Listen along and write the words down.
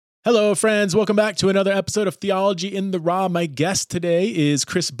Hello, friends. Welcome back to another episode of Theology in the Raw. My guest today is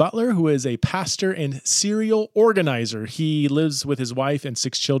Chris Butler, who is a pastor and serial organizer. He lives with his wife and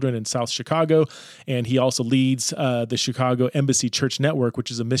 6 children in South Chicago, and he also leads the Chicago Embassy Church Network, which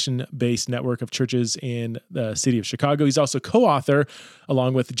is a mission-based network of churches in the city of Chicago. He's also co-author,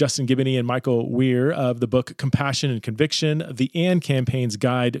 along with Justin Giboney and Michael Weir, of the book Compassion and Conviction, the AND Campaign's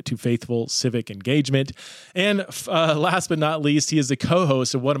Guide to Faithful Civic Engagement. And last but not least, he is the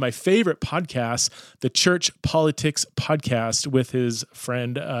co-host of one of my favorite podcasts, the Church Politics Podcast, with his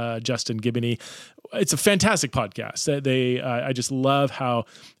friend Justin Giboney. It's a fantastic podcast. I just love how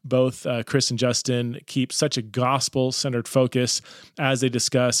both Chris and Justin keep such a gospel-centered focus as they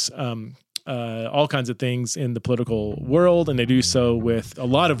discuss all kinds of things in the political world, and they do so with a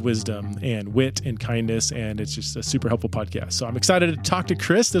lot of wisdom and wit and kindness, and it's just a super helpful podcast. So I'm excited to talk to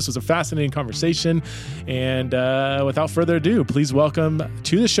Chris. This was a fascinating conversation, and without further ado, please welcome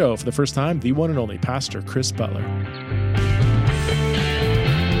to the show for the first time, the one and only Pastor Chris Butler.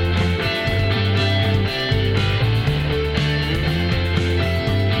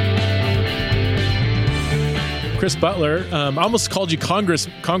 Chris Butler, I almost called you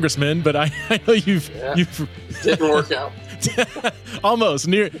congressman, but I know you've didn't work out. Almost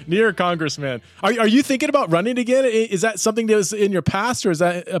near congressman. Are you thinking about running again? Is that something that was in your past, or is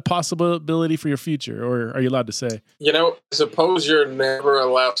that a possibility for your future, or are you allowed to say? I suppose you're never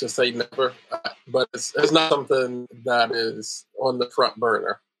allowed to say never, but it's not something that is on the front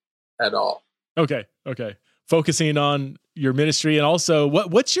burner at all. Okay. Focusing on your ministry, and also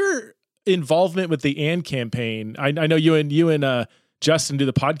what's your involvement with the AND campaign? I know you and Justin do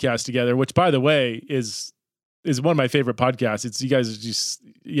the podcast together, which, by the way, is one of my favorite podcasts. It's you guys are just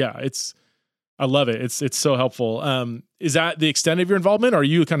I love it. It's so helpful. Is that the extent of your involvement, or are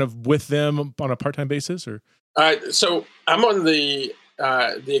you kind of with them on a part-time basis, or? So I'm on the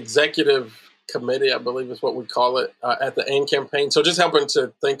executive committee, I believe is what we call it, at the AND campaign. So just helping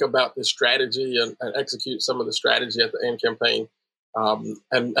to think about the strategy and execute some of the strategy at the AND campaign.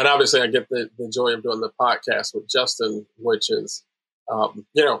 And obviously I get the joy of doing the podcast with Justin, which is,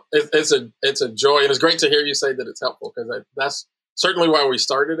 it's a joy, and it's great to hear you say that it's helpful, because that's certainly why we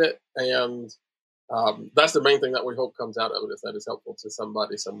started it. And that's the main thing that we hope comes out of it, is that it's helpful to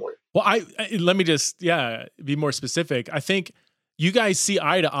somebody somewhere. Well, let me just, be more specific. I think you guys see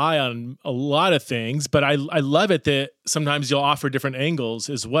eye to eye on a lot of things, but I love it that sometimes you'll offer different angles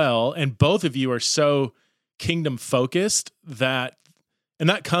as well. And both of you are so kingdom focused that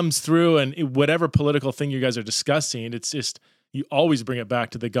comes through, and whatever political thing you guys are discussing, it's just, you always bring it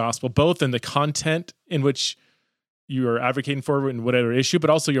back to the gospel, both in the content in which you are advocating for in whatever issue, but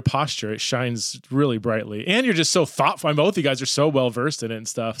also your posture. It shines really brightly, and you're just so thoughtful. And both of you guys are so well versed in it and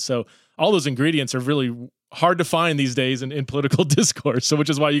stuff. So all those ingredients are really hard to find these days in political discourse. So, which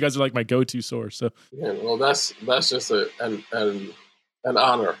is why you guys are like my go-to source. So, yeah, well, that's just an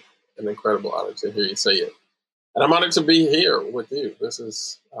honor, an incredible honor to hear you say it. And I'm honored to be here with you. This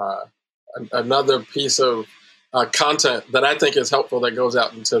is another piece of content that I think is helpful that goes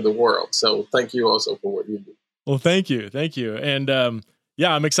out into the world. So thank you also for what you do. Well, thank you. And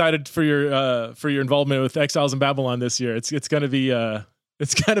I'm excited for your involvement with Exiles in Babylon this year. It's going to be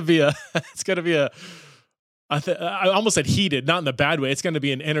I almost said heated, not in the bad way. It's going to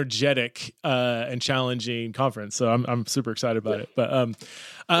be an energetic and challenging conference. So I'm super excited about it. But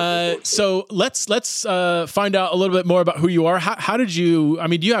so let's find out a little bit more about who you are. How did you? I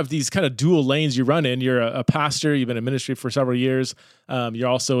mean, you have these kind of dual lanes you run in. You're a pastor. You've been in ministry for several years. You're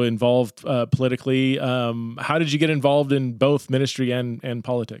also involved politically. How did you get involved in both ministry and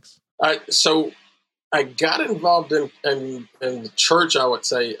politics? So I got involved in the church, I would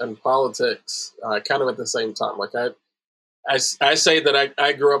say, and politics kind of at the same time. Like I say that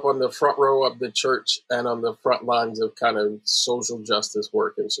I grew up on the front row of the church and on the front lines of kind of social justice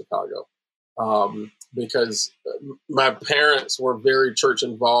work in Chicago, because my parents were very church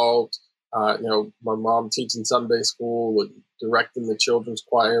involved. My mom teaching Sunday school and directing the children's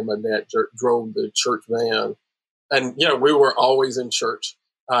choir. My dad drove the church van, and we were always in church.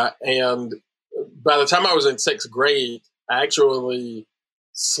 And by the time I was in 6th grade, I actually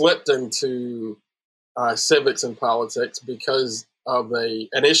slipped into civics and politics because of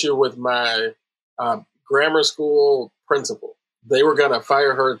an issue with my grammar school principal. They were going to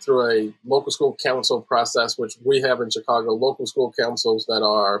fire her through a local school council process, which we have in Chicago, local school councils that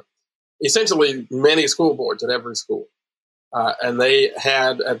are essentially many school boards at every school. And they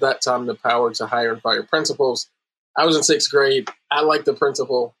had, at that time, the power to hire and fire principals. I was in 6th grade. I liked the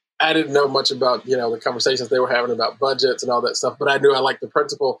principal. I didn't know much about, the conversations they were having about budgets and all that stuff, but I knew I liked the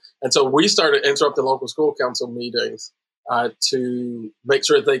principal. And so we started interrupting local school council meetings to make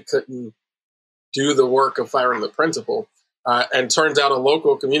sure that they couldn't do the work of firing the principal. And turns out a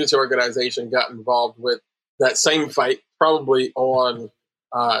local community organization got involved with that same fight, probably on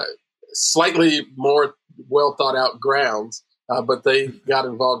slightly more well thought out grounds, but they got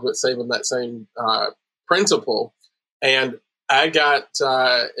involved with saving that same principal. And I got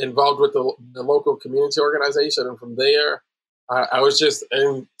involved with the local community organization. And from there, I was just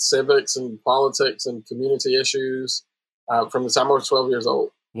in civics and politics and community issues from the time I was 12 years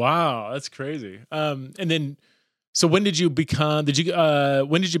old. Wow, that's crazy. And then, so when did you become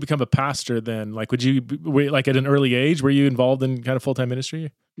a pastor then? Like, were you, like at an early age, were you involved in kind of full-time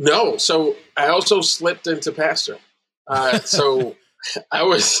ministry? No. So I also slipped into pastor. So I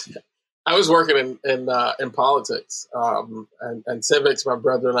was working in politics and civics. My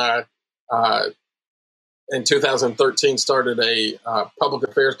brother and I, in 2013, started a public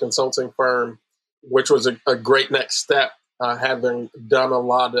affairs consulting firm, which was a great next step. Having done a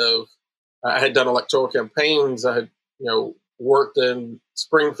lot of, I had done electoral campaigns. I had, worked in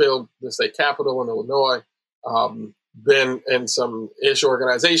Springfield, the state capital in Illinois, been in some ish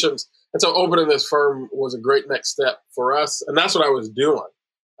organizations. And so opening this firm was a great next step for us. And that's what I was doing.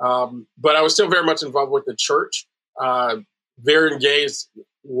 But I was still very much involved with the church, very engaged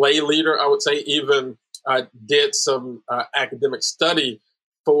lay leader, I would say, even did some academic study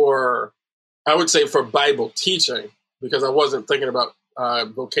for Bible teaching, because I wasn't thinking about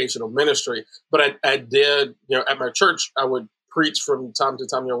vocational ministry. But I did, at my church, I would preach from time to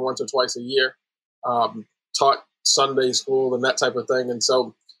time, once or twice a year, taught Sunday school and that type of thing. And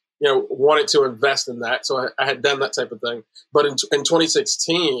so, wanted to invest in that. So I had done that type of thing. But in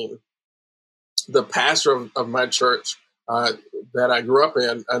 2016, the pastor of my church that I grew up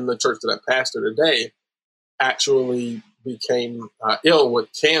in and the church that I pastor today actually became ill with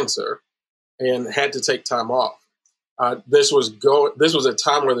cancer and had to take time off. This was a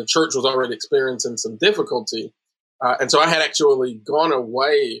time where the church was already experiencing some difficulty. And so I had actually gone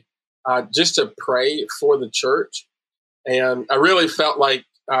away just to pray for the church. And I really felt like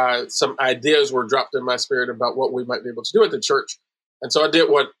some ideas were dropped in my spirit about what we might be able to do at the church. And so I did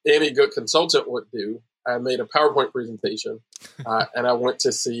what any good consultant would do. I made a PowerPoint presentation and I went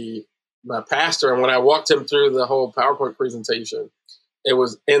to see my pastor. And when I walked him through the whole PowerPoint presentation, it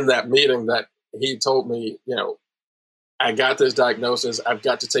was in that meeting that he told me, I got this diagnosis. I've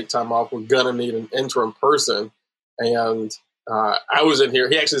got to take time off. We're going to need an interim person. And I was in here.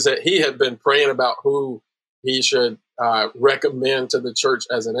 He actually said he had been praying about who he should recommend to the church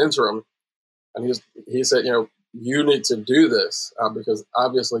as an interim. And he said, you need to do this because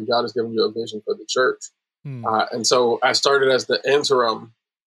obviously God has given you a vision for the church. And so I started as the interim,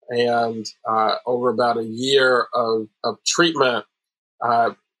 and over about a year of treatment,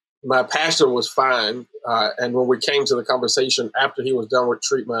 my pastor was fine. And when we came to the conversation after he was done with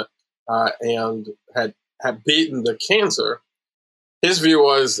treatment and had beaten the cancer, his view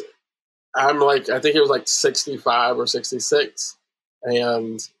was, I think he was like 65 or 66.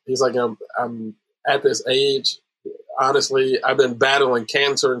 And he's like, I'm at this age. Honestly, I've been battling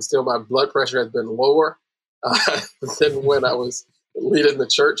cancer and still my blood pressure has been lower than when I was leading the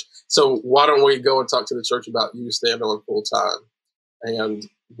church. So why don't we go and talk to the church about you staying on full time? And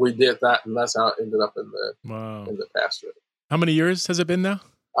we did that, and that's how it ended up in the pastorate. How many years has it been now?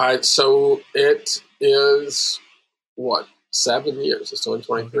 So it is 7 years. It's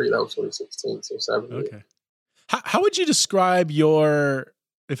 2023. Okay. That was 2016. So 7 years. Okay. How would you describe your,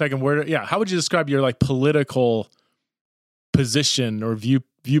 if I can word it? Yeah. How would you describe your like political position or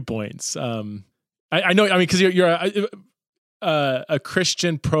viewpoints? I know. I mean, because you're a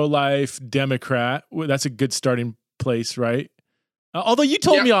Christian pro-life Democrat. That's a good starting place, right? Although you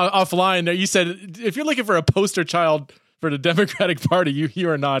told me offline that you said if you're looking for a poster child for the Democratic Party, you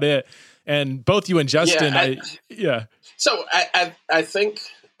are not it. And both you and Justin, So I think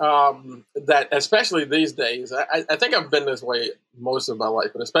that especially these days, I think I've been this way most of my life,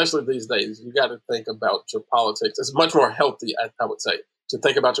 but especially these days, you got to think about your politics. It's much more healthy, I would say, to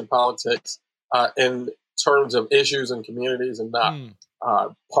think about your politics in terms of issues and communities and not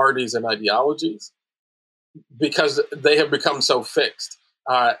parties and ideologies, because they have become so fixed.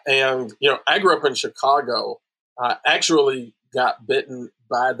 And, I grew up in Chicago, actually got bitten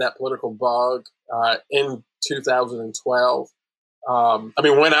by that political bug in 2012.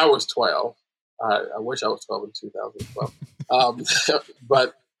 When I was 12, I wish I was 12 in 2012.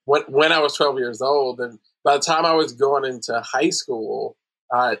 But when I was 12 years old, and by the time I was going into high school,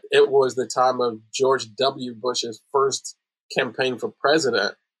 it was the time of George W. Bush's first campaign for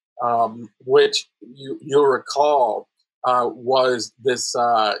president, which you'll recall was this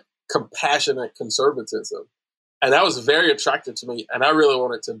compassionate conservatism. And that was very attractive to me. And I really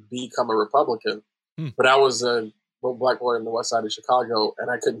wanted to become a Republican. But I was a little black boy in the west side of Chicago,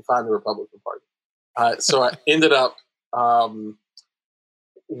 and I couldn't find the Republican Party. So I ended up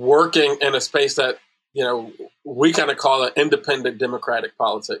working in a space that, we kind of call it independent democratic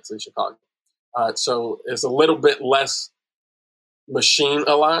politics in Chicago. So it's a little bit less machine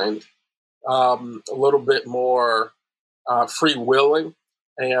aligned, a little bit more free-willing.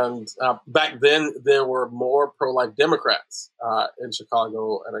 And back then, there were more pro-life Democrats in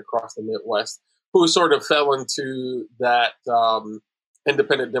Chicago and across the Midwest who sort of fell into that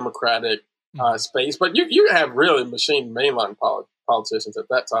independent Democratic space. But you have really machine mainline politicians at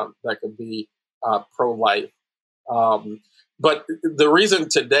that time that could be pro-life. But the reason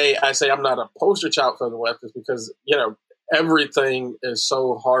today I say I'm not a poster child for the left is because, everything is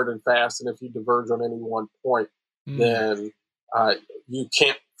so hard and fast. And if you diverge on any one point, then you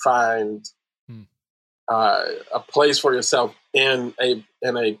can't find a place for yourself in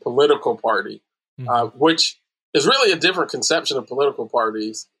a political party, which is really a different conception of political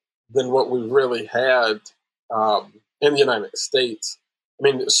parties than what we really had in the United States. I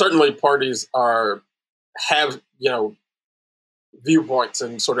mean, certainly parties have viewpoints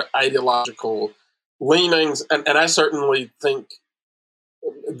and sort of ideological leanings, and I certainly think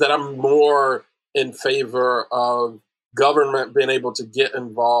that I'm more in favor of government being able to get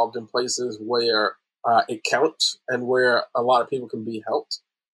involved in places where it counts and where a lot of people can be helped.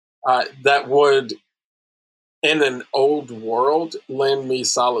 That would, in an old world, land me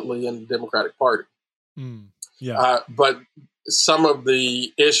solidly in the Democratic Party. But some of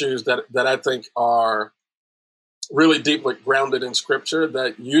the issues that I think are really deeply grounded in Scripture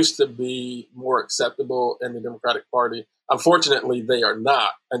that used to be more acceptable in the Democratic Party, unfortunately, they are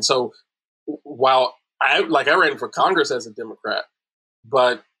not. And so while I ran for Congress as a Democrat,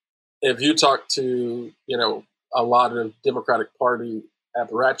 but if you talk to, a lot of Democratic Party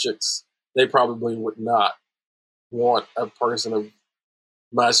apparatchiks, they probably would not want a person of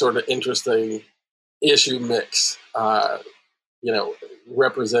my sort of interesting issue mix,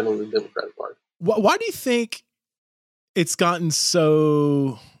 representing the Democratic Party. Why do you think it's gotten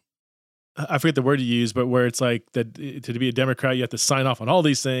so, I forget the word you use, but where it's like that to be a Democrat, you have to sign off on all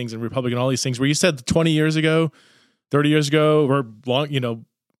these things, and Republican, all these things, where you said 20 years ago, 30 years ago, or long,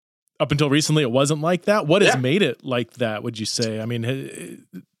 up until recently, it wasn't like that. What has made it like that, would you say? I mean,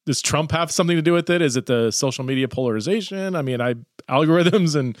 does Trump have something to do with it? Is it the social media polarization? I mean,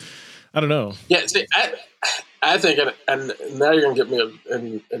 algorithms, and I don't know. Yeah, see, I think, and now you're going to get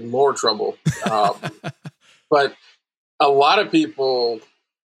me in more trouble. But a lot of people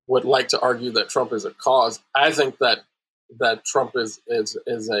would like to argue that Trump is a cause. I think that Trump is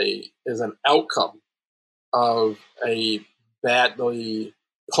an outcome of a badly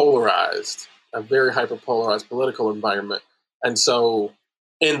polarized, a very hyper-polarized political environment. And so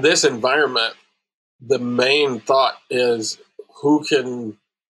in this environment, the main thought is who can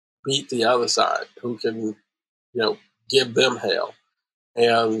beat the other side, who can, give them hell.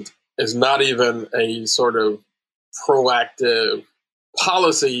 And it's not even a sort of proactive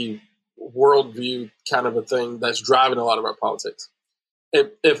policy worldview kind of a thing that's driving a lot of our politics.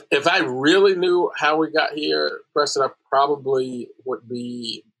 If I really knew how we got here, Preston, I probably would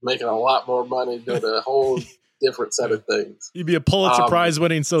be making a lot more money doing a whole different set of things. You'd be a Pulitzer Prize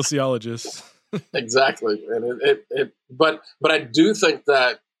winning sociologist. Exactly. And but I do think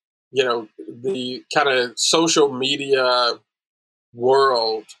that, the kind of social media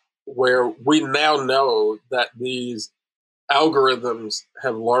world where we now know that these algorithms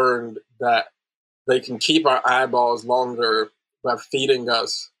have learned that they can keep our eyeballs longer by feeding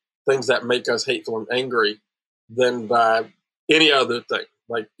us things that make us hateful and angry than by any other thing.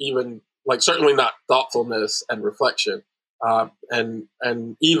 Certainly not thoughtfulness and reflection, and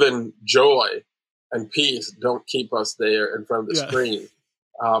even joy and peace don't keep us there in front of the screen.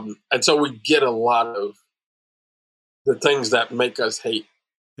 And so we get a lot of the things that make us hate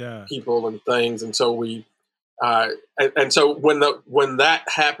people and things. And so we, and so when that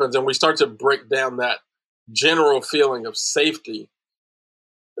happens and we start to break down that general feeling of safety,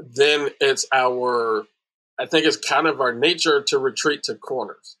 then I think it's kind of our nature to retreat to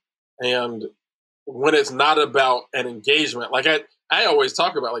corners. And when it's not about an engagement, like I always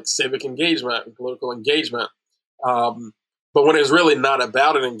talk about like civic engagement and political engagement. But when it's really not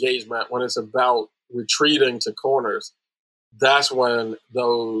about an engagement, when it's about retreating to corners, that's when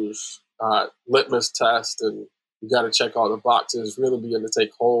those litmus tests and you got to check all the boxes really begin to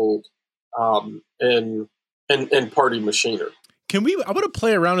take hold in party machinery. I want to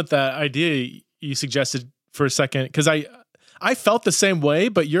play around with that idea you suggested for a second, because I felt the same way,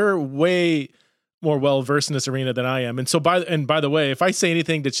 but you're way more well versed in this arena than I am. And so by the way, if I say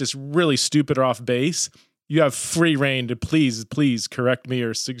anything that's just really stupid or off base, you have free reign to please correct me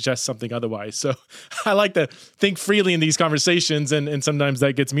or suggest something otherwise. So I like to think freely in these conversations, and sometimes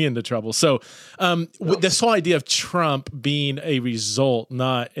that gets me into trouble. So with this whole idea of Trump being a result,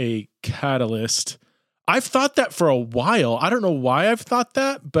 not a catalyst, I've thought that for a while. I don't know why I've thought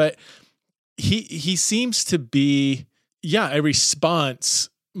that, but he seems to be, a response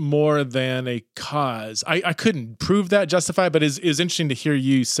more than a cause. I couldn't prove that, justify it, but it's interesting to hear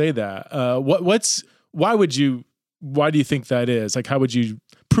you say that. Why do you think that is? Like, how would you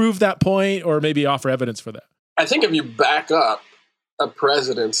prove that point or maybe offer evidence for that? I think if you back up a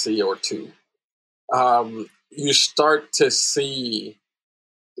presidency or two, you start to see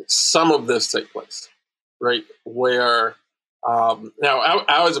some of this take place, right? Where now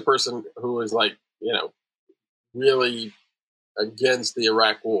I was a person who was like, really against the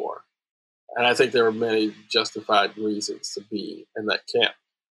Iraq War. And I think there were many justified reasons to be in that camp.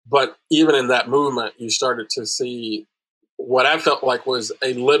 But even in that movement, you started to see what I felt like was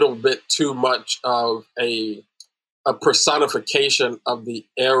a little bit too much of a personification of the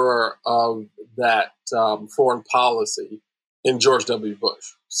era of that foreign policy in George W.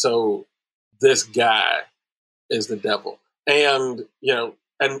 Bush. So this guy is the devil. And,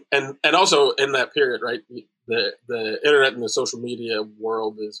 and also in that period, right, the internet and the social media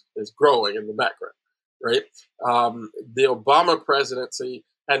world is growing in the background, right? The Obama presidency,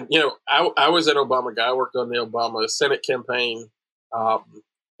 and, I was an Obama guy. I worked on the Obama Senate campaign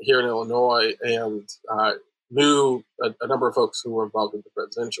here in Illinois and knew a number of folks who were involved in the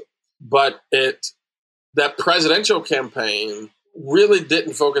presidential. But that presidential campaign really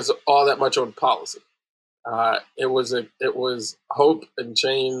didn't focus all that much on policy. It was hope and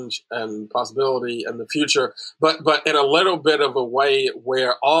change and possibility and the future, but in a little bit of a way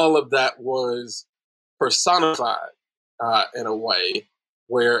where all of that was personified in a way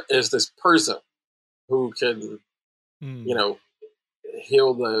where is this person who can,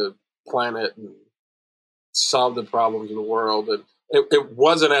 heal the planet and solve the problems of the world. And it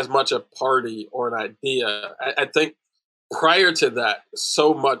wasn't as much a party or an idea. I think prior to that,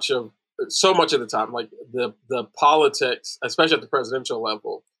 so much of the time, like the politics, especially at the presidential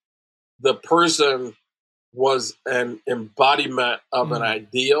level, the person was an embodiment of an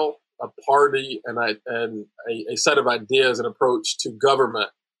ideal, a party, and a set of ideas and approach to government,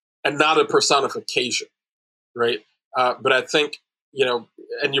 and not a personification, right? But I think,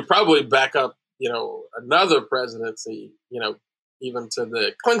 and you probably back up, another presidency, even to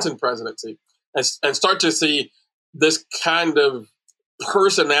the Clinton presidency, and start to see this kind of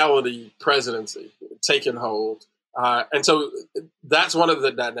personality presidency taking hold. And so that's one of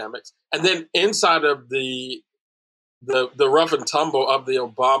the dynamics. And then inside of the rough and tumble of the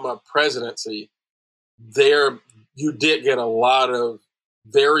Obama presidency, there you did get a lot of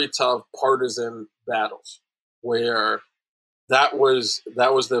very tough partisan battles where that was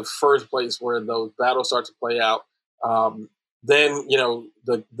the first place where those battles start to play out. Then,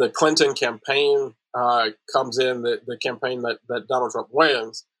 the Clinton campaign comes in, the campaign that Donald Trump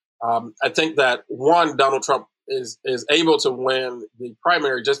wins. I think that Donald Trump is able to win the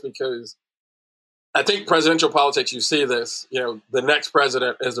primary just because I think presidential politics, you see this, the next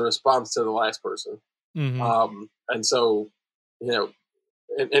president is a response to the last person. Mm-hmm. And so,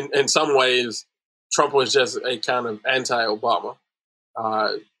 in some ways, Trump was just a kind of anti-Obama.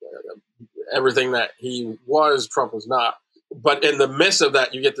 Everything that he was, Trump was not. But in the midst of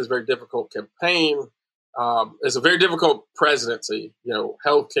that, you get this very difficult campaign. It's a very difficult presidency,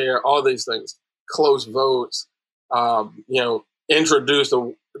 healthcare, all these things, close votes, introduced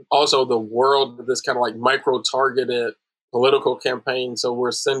also the world of this kind of like micro-targeted political campaign. So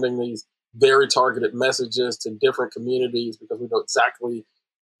we're sending these very targeted messages to different communities because we know exactly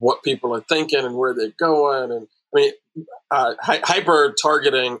what people are thinking and where they're going. And I mean, hyper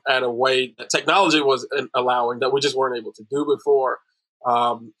targeting at a way that technology was allowing that we just weren't able to do before.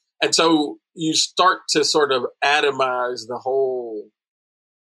 And so you start to sort of atomize the whole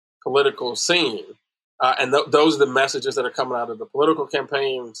political scene. And those are the messages that are coming out of the political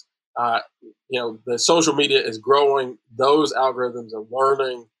campaigns. The social media is growing. Those algorithms are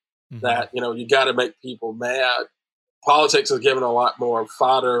learning that, you got to make people mad. Politics is giving a lot more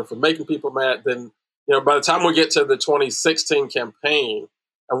fodder for making people mad than, by the time we get to the 2016 campaign,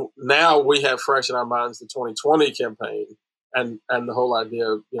 and now we have fresh in our minds the 2020 campaign and the whole idea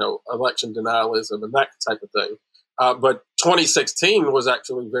of, election denialism and that type of thing. But 2016 was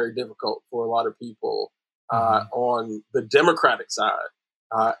actually very difficult for a lot of people on the Democratic side.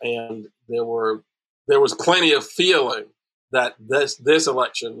 And there was plenty of feeling that this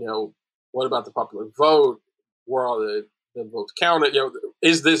election, What about the popular vote? Were all the votes counted?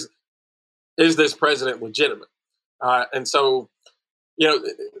 Is this president legitimate? And so,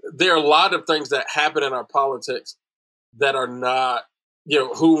 there are a lot of things that happen in our politics that are not,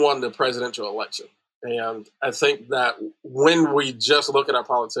 who won the presidential election. And I think that when we just look at our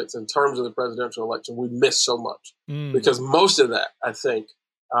politics in terms of the presidential election, we miss so much because most of that, I think,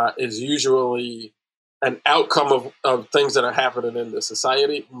 is usually an outcome of things that are happening in the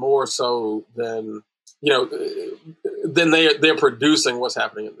society more so than, then they're producing what's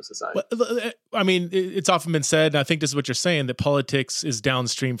happening in the society. Well, I mean, it's often been said, and I think this is what you're saying, that politics is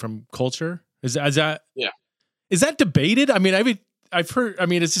downstream from culture. Is that? Yeah. Is that debated? I mean, I've heard. I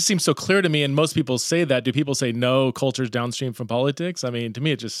mean, it just seems so clear to me, and most people say that. Do people say no, culture is downstream from politics? I mean, to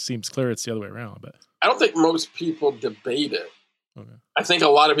me, it just seems clear it's the other way around. But I don't think most people debate it. Okay. I think a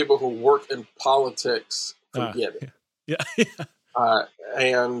lot of people who work in politics forget it. Yeah.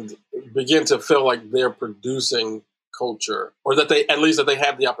 And begin to feel like they're producing culture, or that they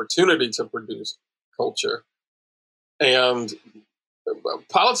have the opportunity to produce culture. And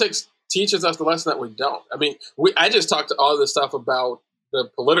politics teaches us the lesson that we don't. I mean, I just talked all this stuff about the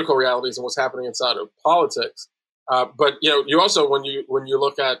political realities and what's happening inside of politics. But you also, when you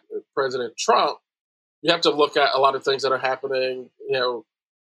look at President Trump, you have to look at a lot of things that are happening,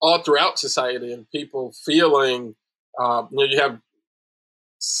 all throughout society, and people feeling. You have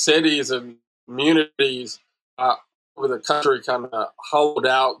cities and communities over the country kind of hollowed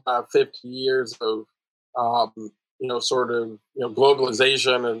out by 50 years of,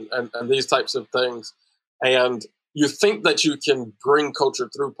 globalization and these types of things. And you think that you can bring culture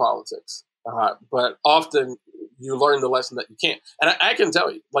through politics, but often you learn the lesson that you can't. And I can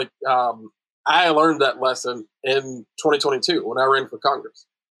tell you, I learned that lesson in 2022 when I ran for Congress.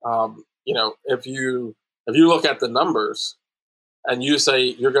 If you look at the numbers and you say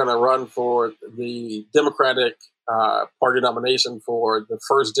you're going to run for the Democratic Party nomination for the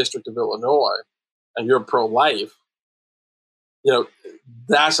 1st District of Illinois, and you're pro-life,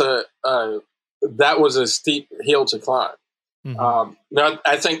 that was a steep hill to climb. Mm-hmm. Now,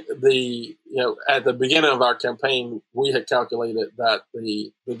 I think at the beginning of our campaign, we had calculated that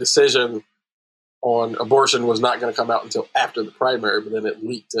the decision on abortion was not going to come out until after the primary, but then it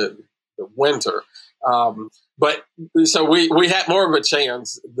leaked in the winter. But so we had more of a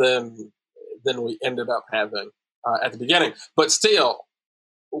chance than we ended up having at the beginning. But still,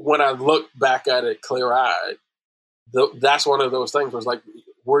 when I look back at it clear-eyed, that's one of those things where it's like,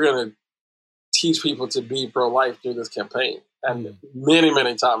 we're going to teach people to be pro-life through this campaign. And many,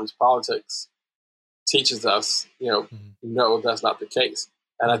 many times politics teaches us, no, that's not the case.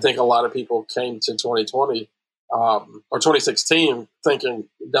 And I think a lot of people came to 2020 or 2016 thinking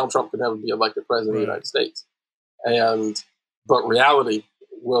Donald Trump could never be elected president of the United States. But reality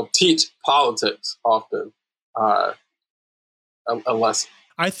will teach politics often a lesson.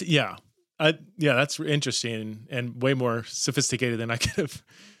 That's interesting and way more sophisticated than I could have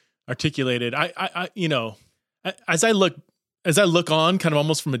articulated. As I look on kind of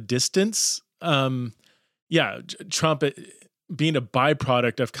almost from a distance, Trump being a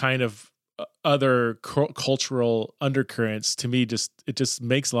byproduct of kind of other cultural undercurrents, to me, it just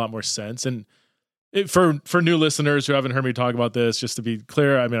makes a lot more sense. And for new listeners who haven't heard me talk about this, just to be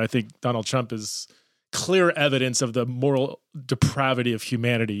clear, I mean, I think Donald Trump is clear evidence of the moral depravity of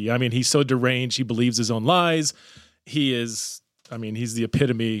humanity. I mean, he's so deranged, he believes his own lies. He's the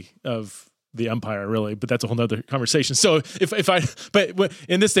epitome of the empire, really, but that's a whole nother conversation. So but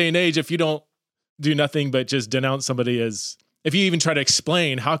in this day and age, if you don't do nothing but just denounce somebody if you even try to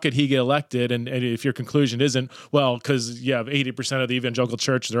explain how could he get elected, and if your conclusion isn't, well, because you have 80% of the evangelical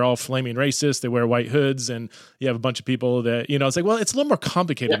church, they're all flaming racist, they wear white hoods, and you have a bunch of people that, it's like, well, it's a little more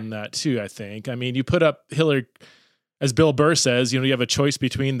complicated than that too, I think. I mean, you put up Hillary, as Bill Burr says, you have a choice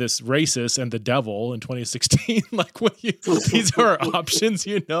between this racist and the devil in 2016. These are options,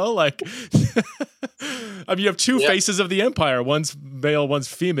 like, I mean, you have two faces of the empire. One's male, one's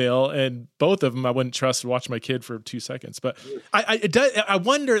female, and both of them I wouldn't trust to watch my kid for 2 seconds. But I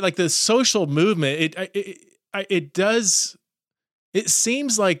wonder, like, the social movement, it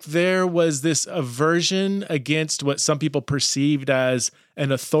seems like there was this aversion against what some people perceived as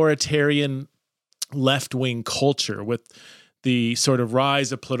an authoritarian left-wing culture with the sort of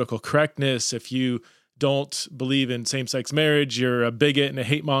rise of political correctness. If you don't believe in same-sex marriage, you're a bigot and a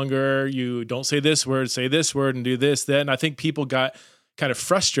hate monger. You don't say this word, and do this, that. And I think people got kind of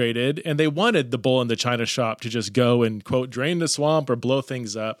frustrated, and they wanted the bull in the china shop to just go and, quote, drain the swamp or blow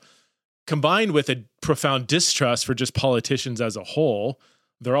things up, combined with a profound distrust for just politicians as a whole.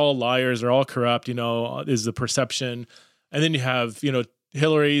 They're all liars, they're all corrupt, is the perception. And then you have,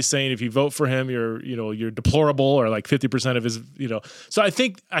 Hillary, saying if you vote for him, you're deplorable, or like 50% of his, So I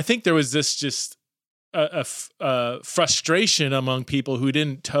think there was this just a frustration among people who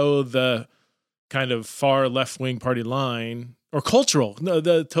didn't toe the kind of far left-wing party line or cultural, toe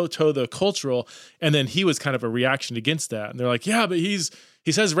the cultural. And then he was kind of a reaction against that. And they're like, yeah, but he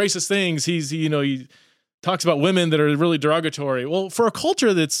says racist things. He talks about women that are really derogatory. Well, for a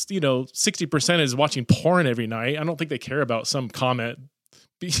culture that's, 60% is watching porn every night, I don't think they care about some comment,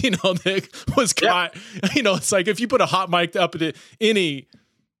 that was caught. Yeah. It's like if you put a hot mic up at any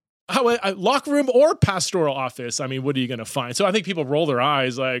locker room or pastoral office, I mean, what are you going to find? So I think people roll their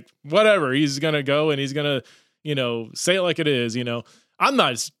eyes like, whatever, he's going to go and he's going to, say it like it is, I'm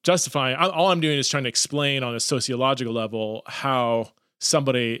not justifying. All I'm doing is trying to explain on a sociological level how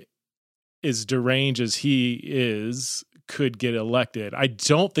somebody as deranged as he is could get elected. I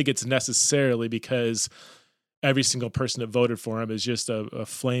don't think it's necessarily because every single person that voted for him is just a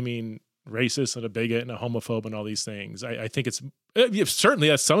flaming racist and a bigot and a homophobe and all these things. I think it's certainly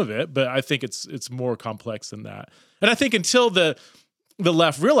that's some of it, but I think it's more complex than that. And I think until the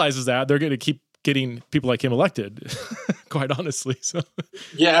left realizes that, they're going to keep getting people like him elected, quite honestly. So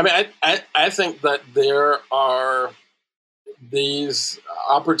yeah, I mean, I think that there are these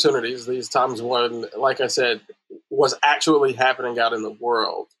opportunities, these times when, like I said, what's actually happening out in the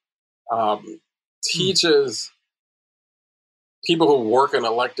world teaches people who work in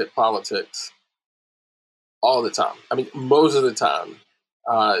elected politics all the time. I mean, most of the time,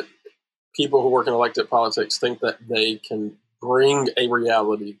 people who work in elected politics think that they can bring a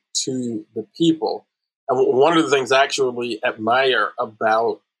reality to the people. And one of the things I actually admire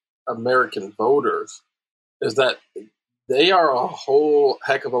about American voters is that they are a whole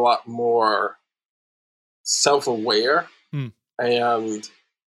heck of a lot more self-aware and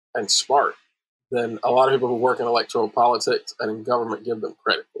smart than a lot of people who work in electoral politics and in government give them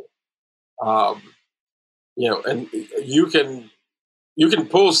credit for. And you can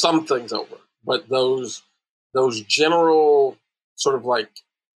pull some things over, but those general sort of like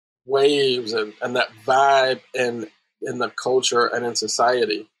waves and that vibe in the culture and in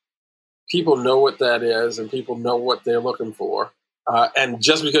society, people know what that is and people know what they're looking for. And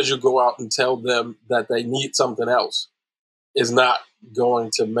just because you go out and tell them that they need something else is not going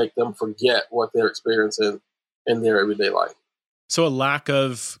to make them forget what they're experiencing in their everyday life. So a lack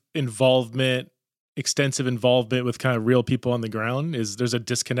of involvement, extensive involvement with kind of real people on the ground, there's a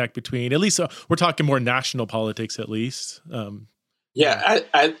disconnect between, at least we're talking more national politics, at least. I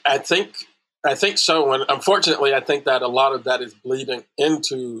think so. And unfortunately, I think that a lot of that is bleeding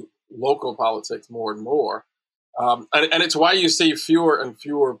into local politics more and more. And it's why you see fewer and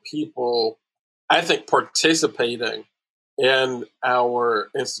fewer people, I think, participating in our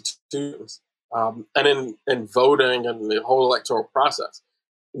institutions and in voting and the whole electoral process.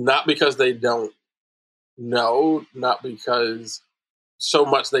 Not because they don't know, not because so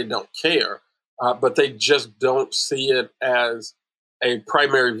much they don't care, but they just don't see it as a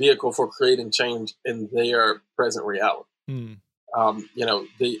primary vehicle for creating change in their present reality.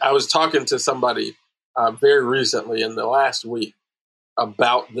 I was talking to somebody very recently in the last week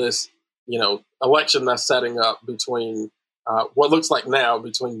about this, election that's setting up between what looks like now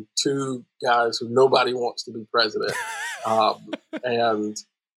between two guys who nobody wants to be president,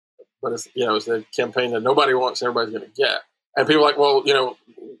 but it's a campaign that nobody wants, everybody's going to get. And people are like, well,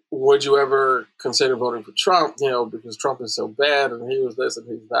 would you ever consider voting for Trump? Because Trump is so bad and he was this and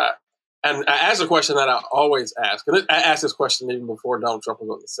he's that. And I asked a question that I always ask, and I asked this question even before Donald Trump was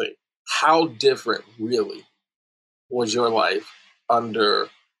on the scene. How different, really, was your life under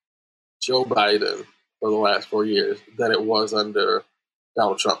Joe Biden for the last 4 years than it was under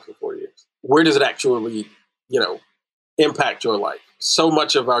Donald Trump for 4 years? Where does it actually, impact your life? So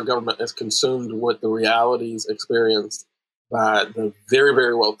much of our government is consumed with the realities experienced by the very,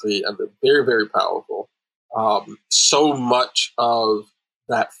 very wealthy and the very, very powerful. So much of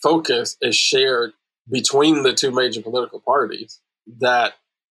that focus is shared between the two major political parties that,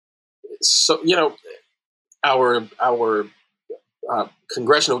 our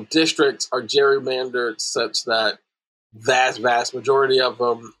congressional districts are gerrymandered such that vast majority of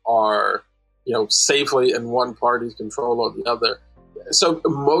them are, safely in one party's control or the other. So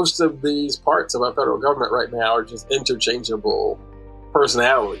most of these parts of our federal government right now are just interchangeable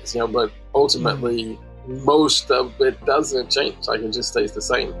personalities, but ultimately most of it doesn't change. Like it just stays the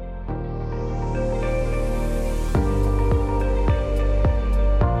same.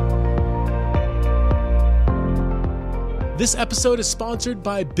 This episode is sponsored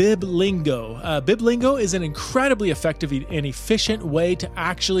by BibLingo. BibLingo is an incredibly effective and efficient way to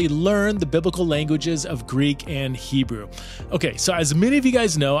actually learn the biblical languages of Greek and Hebrew. Okay, so as many of you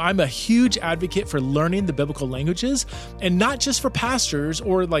guys know, I'm a huge advocate for learning the biblical languages, and not just for pastors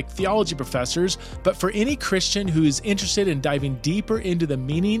or like theology professors, but for any Christian who is interested in diving deeper into the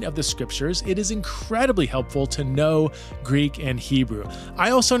meaning of the scriptures. It is incredibly helpful to know Greek and Hebrew.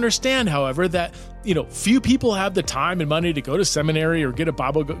 I also understand, however, that few people have the time and money to go to seminary or get a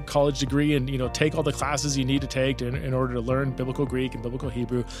Bible college degree and, take all the classes you need to take in order to learn biblical Greek and biblical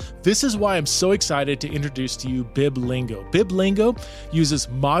Hebrew. This is why I'm so excited to introduce to you BibLingo. BibLingo uses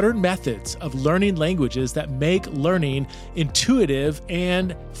modern methods of learning languages that make learning intuitive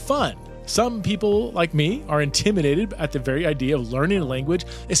and fun. Some people, like me, are intimidated at the very idea of learning a language,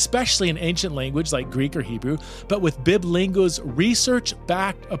 especially an ancient language like Greek or Hebrew. But with BibLingo's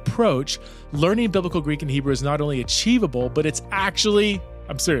research-backed approach, learning biblical Greek and Hebrew is not only achievable, but it's actually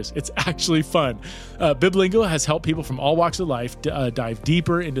fun. BibLingo has helped people from all walks of life dive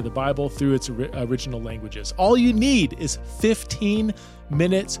deeper into the Bible through its original languages. All you need is 15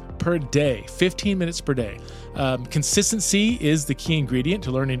 minutes per day. 15 minutes per day. Consistency is the key ingredient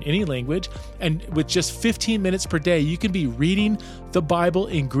to learning any language. And with just 15 minutes per day, you can be reading the Bible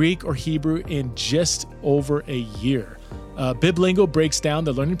in Greek or Hebrew in just over a year. BibLingo breaks down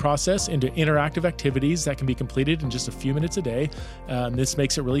the learning process into interactive activities that can be completed in just a few minutes a day. This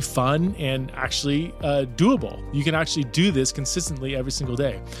makes it really fun and actually doable. You can actually do this consistently every single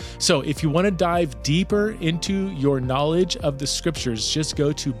day. So if you want to dive deeper into your knowledge of the scriptures, just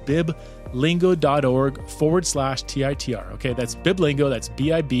go to biblingo.org/TITR. Okay, that's BibLingo. That's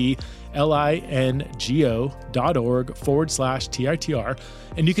BibLingo.org/TITR.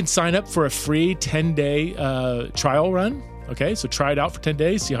 And you can sign up for a free 10-day trial run. Okay, so try it out for 10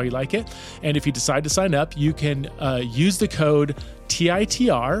 days, see how you like it. And if you decide to sign up, you can use the code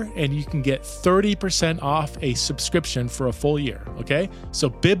TITR and you can get 30% off a subscription for a full year. Okay, so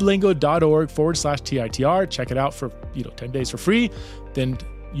biblingo.org/TITR. Check it out for 10 days for free. Then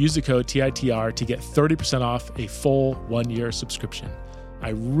use the code TITR to get 30% off a full 1-year subscription. I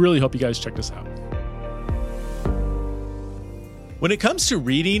really hope you guys check this out. When it comes to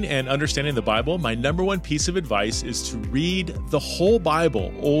reading and understanding the Bible, my number one piece of advice is to read the whole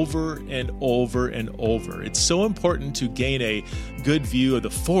Bible over and over and over. It's so important to gain a good view of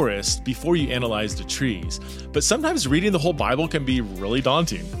the forest before you analyze the trees. But sometimes reading the whole Bible can be really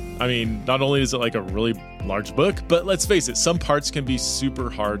daunting. I mean, not only is it like a really large book, but let's face it, some parts can be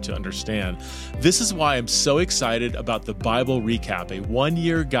super hard to understand. This is why I'm so excited about the Bible Recap, a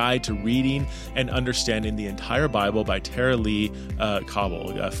 1-year guide to reading and understanding the entire Bible by Tara Lee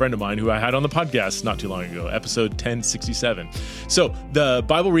Cobble, a friend of mine who I had on the podcast not too long ago, episode 1067. So the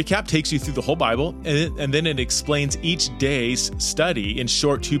Bible Recap takes you through the whole Bible, and then it explains each day's study in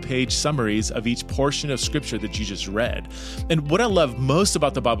short 2-page summaries of each portion of scripture that you just read. And what I love most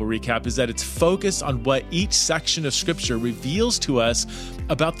about the Bible Recap is that it's focused on what each section of scripture reveals to us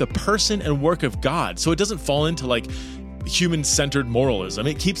about the person and work of God. So it doesn't fall into like human-centered moralism.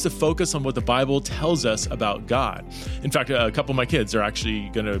 It keeps the focus on what the Bible tells us about God. In fact, a couple of my kids are actually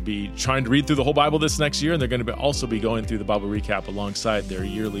going to be trying to read through the whole Bible this next year, and they're going to also be going through the Bible Recap alongside their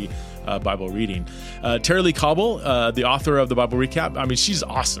yearly Bible reading. Tara Lee Cobble, the author of the Bible Recap, I mean, she's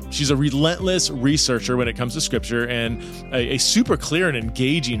awesome. She's a relentless researcher when it comes to scripture and a super clear and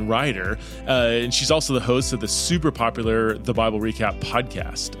engaging writer. And she's also the host of the super popular The Bible Recap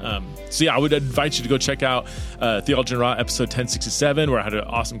podcast. So yeah, I would invite you to go check out Theology and Raw episode 1067, where I had an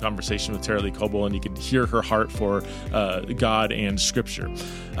awesome conversation with Tara Lee Cobble, and you could hear her heart for God and scripture.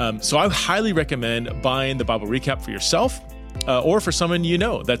 So I highly recommend buying the Bible Recap for yourself. Or for someone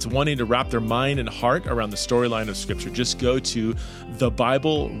that's wanting to wrap their mind and heart around the storyline of Scripture. Just go to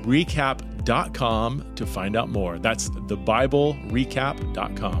thebiblerecap.com to find out more. That's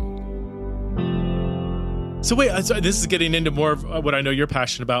thebiblerecap.com. So wait, this is getting into more of what I know you're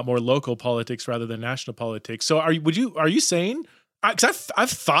passionate about, more local politics rather than national politics. So are you saying? Because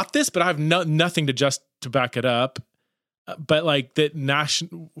I've thought this, but I have nothing to back it up. But like that,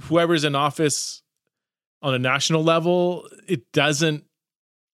 whoever's in office on a national level, it doesn't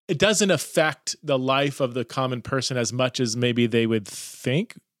affect the life of the common person as much as maybe they would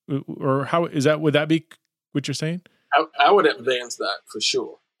think. Or how is that? Would that be what you're saying? I would advance that for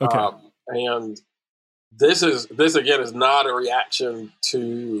sure. Okay. And this again is not a reaction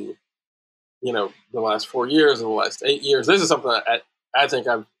to the last 4 years or the last 8 years. This is something that I think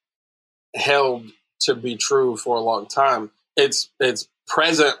I've held to be true for a long time. It's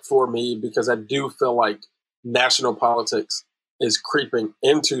present for me because I do feel like national politics is creeping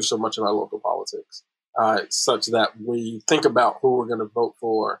into so much of our local politics. such that we think about who we're going to vote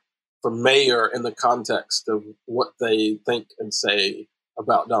for mayor in the context of what they think and say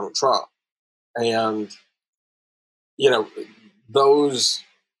about Donald Trump. And, those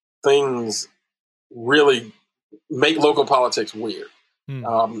things really make local politics weird.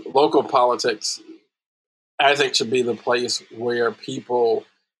 Local politics, I think, should be the place where people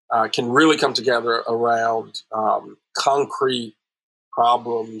can really come together around concrete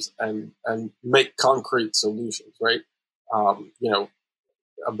problems and make concrete solutions, right?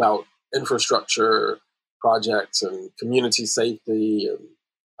 About infrastructure projects and community safety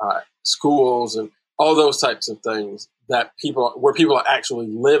and schools and all those types of things where people are actually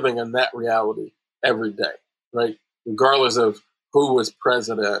living in that reality every day, right? Regardless of who was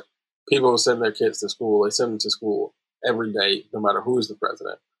president, people send their kids to school. They send them to school every day, no matter who is the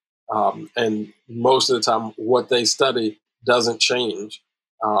president. And most of the time, what they study doesn't change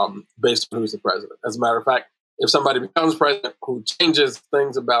based on who's the president. As a matter of fact, if somebody becomes president who changes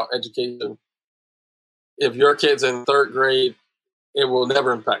things about education, if your kid's in third grade, it will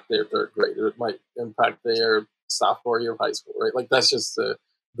never impact their third grade. It might impact their sophomore year of high school, right? Like that's just the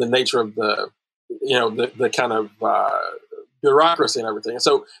nature of the kind of bureaucracy and everything. And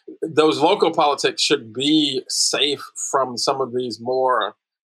so those local politics should be safe from some of these more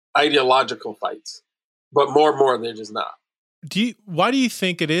ideological fights, but more and more they're just not. Why do you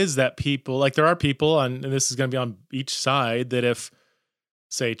think it is that people, like there are people and this is going to be on each side, that if,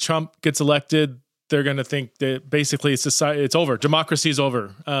 say, Trump gets elected, they're going to think that basically it's over. Democracy is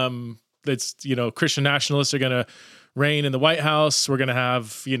over. It's, Christian nationalists are going to reign in the White House. We're going to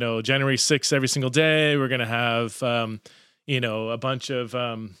have, January 6th every single day. We're going to have, a bunch of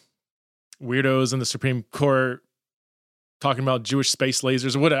weirdos in the Supreme Court talking about Jewish space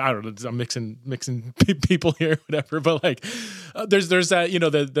lasers or what. I don't know. I'm mixing people here, whatever. But like, there's that,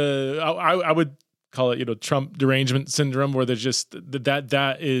 I would call it, Trump derangement syndrome, where there's just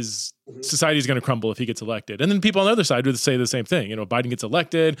that is society is going to crumble if he gets elected. And then people on the other side would say the same thing. Biden gets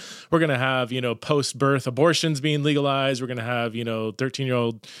elected, we're going to have, post-birth abortions being legalized. We're going to have,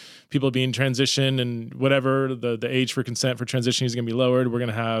 13-year-old people being transitioned and whatever the age for consent for transitioning is going to be lowered. We're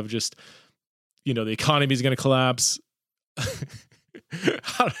going to have just, the economy is going to collapse.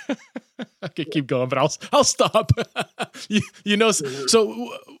 I could keep going, but I'll stop.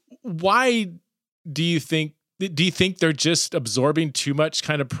 So why do you think they're just absorbing too much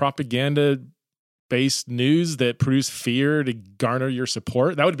kind of propaganda based news that produce fear to garner your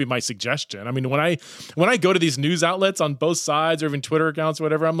support? That would be my suggestion. I mean, when I go to these news outlets on both sides or even Twitter accounts or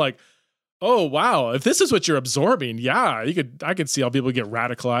whatever, I'm like, oh wow, if this is what you're absorbing, yeah, I could see how people get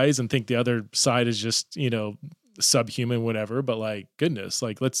radicalized and think the other side is just, subhuman, whatever. But like, goodness,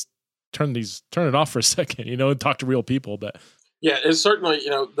 like let's turn it off for a second, and talk to real people. But yeah, it's certainly,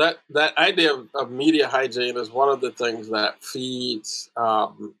 that idea of media hygiene is one of the things that feeds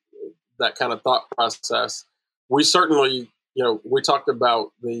that kind of thought process. We certainly, we talked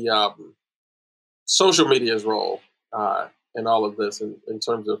about the social media's role in all of this in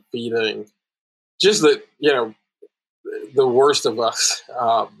terms of feeding just the worst of us,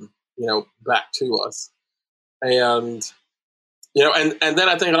 back to us. And, and then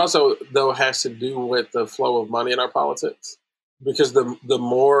I think it also, though, has to do with the flow of money in our politics. Because the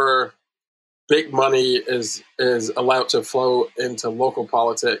more big money is allowed to flow into local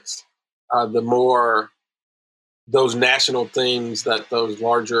politics, the more those national themes that those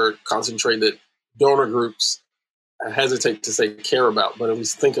larger concentrated donor groups hesitate to say care about, but at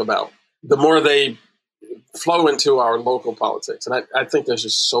least think about, the more they flow into our local politics. And I think that's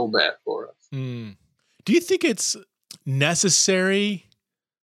just so bad for us. Do you think it's necessary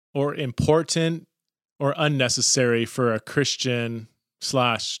or important or unnecessary for a Christian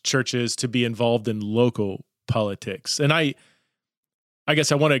 / churches to be involved in local politics? And I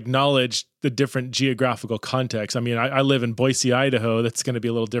guess I want to acknowledge the different geographical context. I mean, I live in Boise, Idaho. That's going to be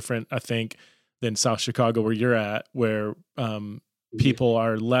a little different, I think, than South Chicago, where you're at, where people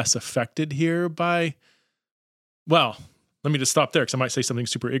are less affected here by, well, let me just stop there because I might say something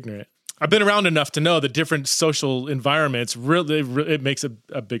super ignorant. I've been around enough to know the different social environments really it makes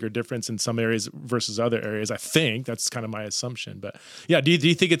a bigger difference in some areas versus other areas. I think that's kind of my assumption. But yeah, do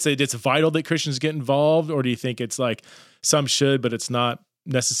you think it's vital that Christians get involved, or do you think it's like some should, but it's not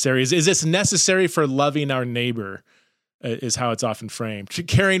necessary? Is this necessary for loving our neighbor? Is how it's often framed. To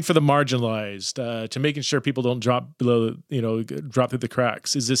caring for the marginalized, to making sure people don't drop below, drop through the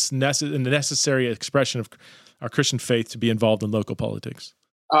cracks. Is this a necessary expression of our Christian faith to be involved in local politics?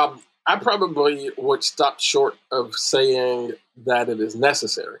 I probably would stop short of saying that it is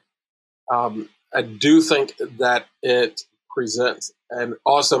necessary. I do think that it presents an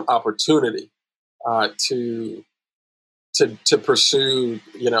awesome opportunity to pursue,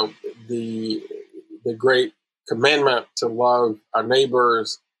 the great commandment to love our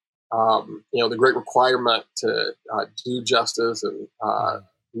neighbors, the great requirement to do justice and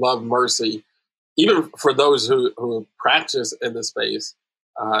love mercy, even for those who practice in the space,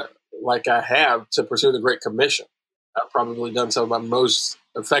 like I have, to pursue the Great Commission. I've probably done some of my most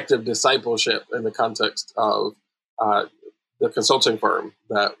effective discipleship in the context of the consulting firm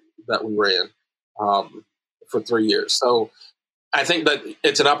that we ran for 3 years. So I think that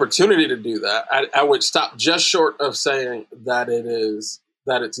it's an opportunity to do that. I would stop just short of saying that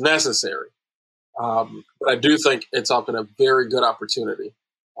it's necessary, but I do think it's often a very good opportunity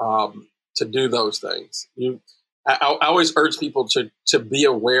to do those things. I always urge people to be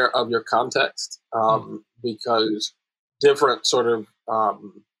aware of your context, because different sort of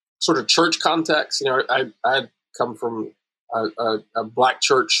church context. I come from a Black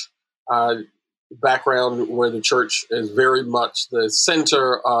church background where the church is very much the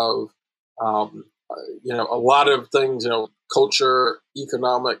center of a lot of things. Culture,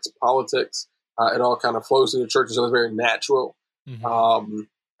 economics, politics. It all kind of flows through the church, so it's very natural. Mm-hmm.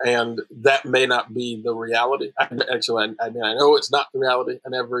 And that may not be the reality. I know it's not the reality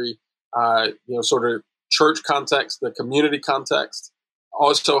in every, sort of church context. The community context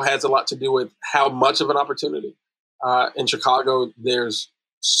also has a lot to do with how much of an opportunity. In Chicago, there's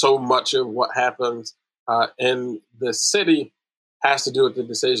so much of what happens in the city has to do with the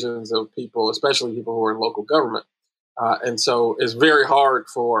decisions of people, especially people who are in local government. And so it's very hard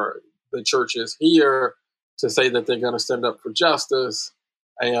for the churches here to say that they're going to stand up for justice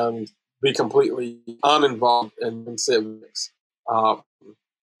and be completely uninvolved in civics. And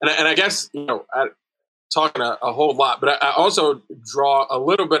I guess, I'm talking a whole lot, but I also draw a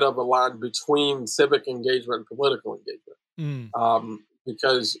little bit of a line between civic engagement and political engagement,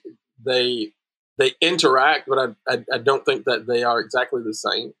 because they interact, but I don't think that they are exactly the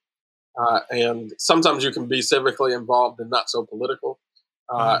same. And sometimes you can be civically involved and not so political.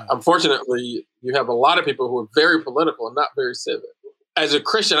 Unfortunately, you have a lot of people who are very political and not very civic. As a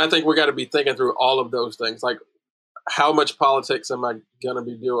Christian, I think we got to be thinking through all of those things, like how much politics am I going to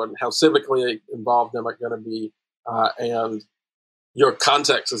be doing? How civically involved am I going to be? And your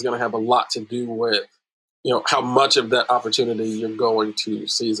context is going to have a lot to do with, how much of that opportunity you're going to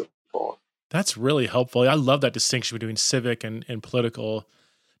seize upon. That's really helpful. I love that distinction between civic and political.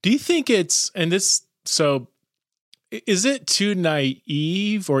 Do you think is it too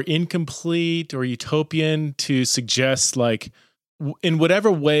naive or incomplete or utopian to suggest, like, in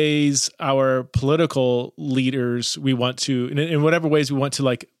whatever ways our political leaders in whatever ways we want to,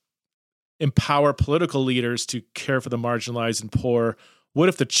 like, empower political leaders to care for the marginalized and poor, what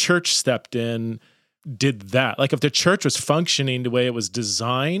if the church stepped in, did that? Like, if the church was functioning the way it was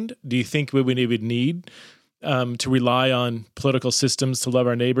designed, do you think we would need to rely on political systems to love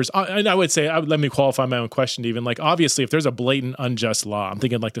our neighbors? And I would say, let me qualify my own question even. Like, obviously, if there's a blatant unjust law, I'm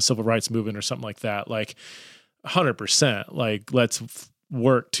thinking like the civil rights movement or something like that, like 100%, like, let's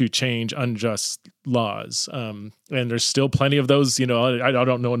work to change unjust laws. And there's still plenty of those, I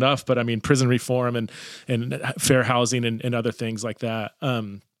don't know enough, but I mean, prison reform and fair housing and other things like that.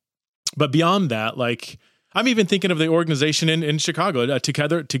 But beyond that, like, I'm even thinking of the organization in Chicago,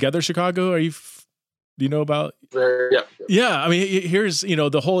 Together Chicago. Do you know about? Yeah. Yeah. I mean, here's,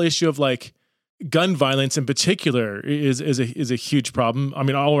 the whole issue of, like, gun violence in particular is a huge problem. I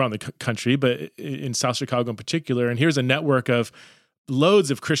mean, all around the country, but in South Chicago in particular. And here's a network of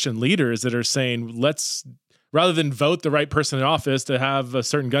loads of Christian leaders that are saying, let's, rather than vote the right person in office to have a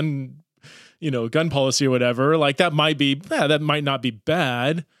certain gun policy or whatever, like, that might not be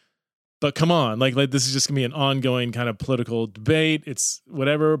bad, but come on, like this is just gonna be an ongoing kind of political debate. It's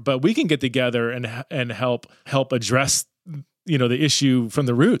whatever, but we can get together and help address the issue from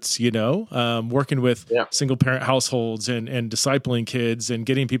the roots, working with single parent households and discipling kids and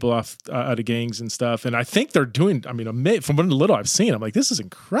getting people off out of gangs and stuff. And I think they're doing, from what little I've seen, I'm like, this is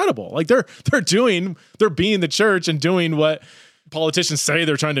incredible. Like, they're being the church and doing what politicians say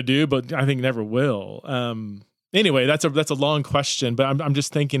they're trying to do, but I think never will. Anyway, that's a long question, but I'm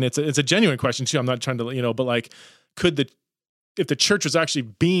just thinking it's a genuine question too. I'm not trying to, but like, if the church was actually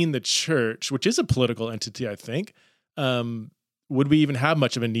being the church, which is a political entity, I think, would we even have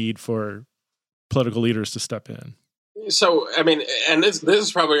much of a need for political leaders to step in? So, and this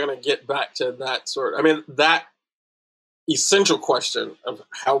is probably going to get back to that essential question of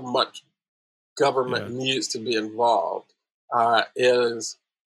how much government needs to be involved is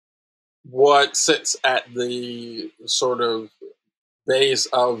what sits at the sort of base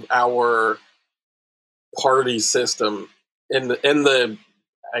of our party system in the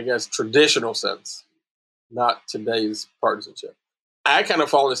I guess, traditional sense, not today's partisanship. I kind of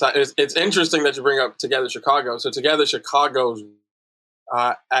fall on the side. It's interesting that you bring up Together Chicago. So Together Chicago's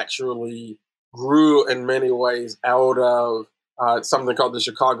actually grew in many ways out of something called the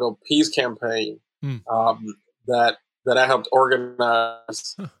Chicago Peace Campaign that I helped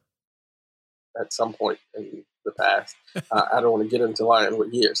organize at some point in the past. I don't want to get into lying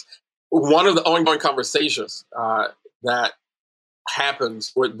what years. One of the ongoing conversations that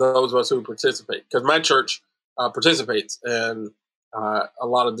happens with those of us who participate, because my church participates in a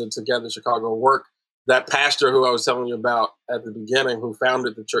lot of the Together Chicago work. That pastor who I was telling you about at the beginning, who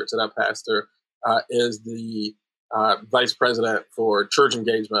founded the church that I pastor, is the vice president for church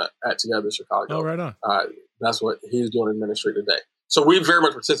engagement at Together Chicago. Oh, right on. That's what he's doing in ministry today. So we very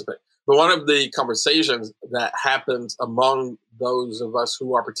much participate. But one of the conversations that happens among those of us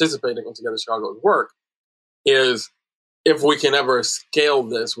who are participating in Together Chicago's work is if we can ever scale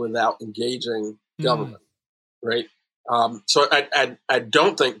this without engaging government, right? So I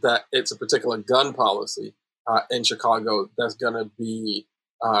don't think that it's a particular gun policy in Chicago that's going to be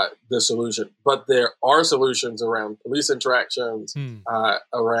the solution. But there are solutions around police interactions,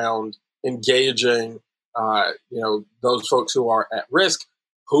 around engaging, those folks who are at risk,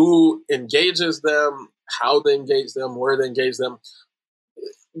 who engages them, how they engage them, where they engage them.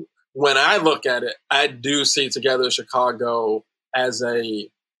 When I look at it, I do see Together Chicago as a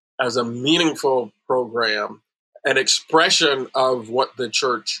meaningful program, an expression of what the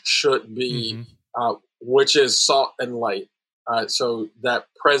church should be, which is salt and light. So that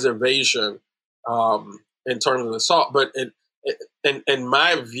preservation in terms of the salt. But in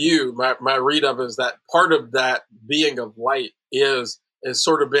my view, my read of it is that part of that being of light is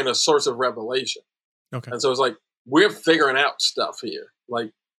sort of been a source of revelation. Okay. And so it's like, we're figuring out stuff here,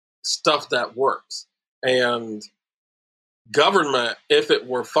 like stuff that works. And government, if it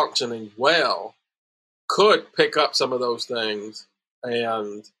were functioning well, could pick up some of those things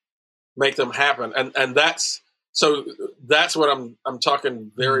and make them happen. And that's what I'm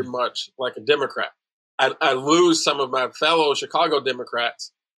talking very much like a Democrat. I lose some of my fellow Chicago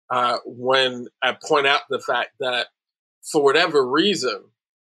Democrats when I point out the fact that for whatever reason,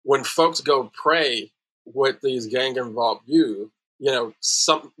 when folks go pray with these gang-involved youth,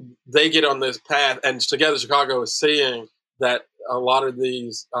 they get on this path, and Together Chicago is seeing that a lot of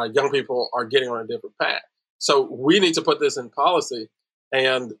these young people are getting on a different path. So we need to put this in policy.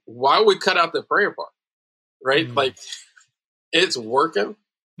 And why would we cut out the prayer part, right? Like, it's working,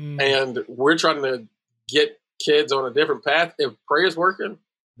 and we're trying to get kids on a different path. If prayer is working,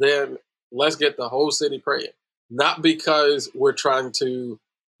 then let's get the whole city praying. Not because we're trying to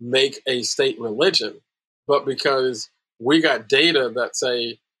make a state religion, but because we got data that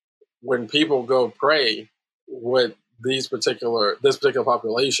say when people go pray with this particular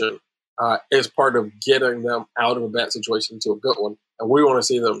population, is part of getting them out of a bad situation into a good one. And we want to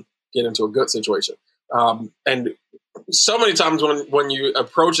see them get into a good situation. And so many times when you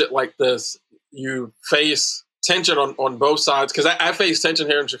approach it like this, you face tension on both sides. Because I face tension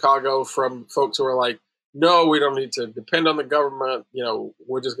here in Chicago from folks who are like, no, we don't need to depend on the government.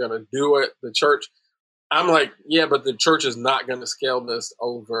 We're just going to do it. The church. I'm like, yeah, but the church is not going to scale this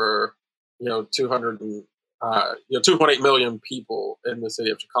over, 2.8 million people in the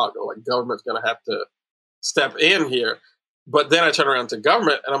city of Chicago. Like, government's going to have to step in here. But then I turn around to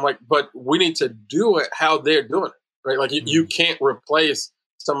government and I'm like, but we need to do it how they're doing it, right? Like, you can't replace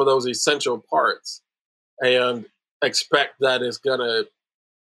some of those essential parts and expect that it's going to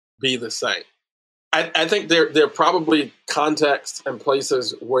be the same. I think there are probably contexts and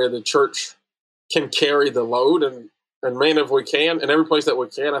places where the church can carry the load, and main if we can, and every place that we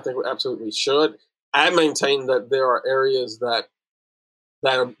can, I think we absolutely should. I maintain that there are areas that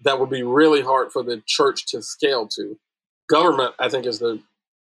would be really hard for the church to scale to. Government, I think, is the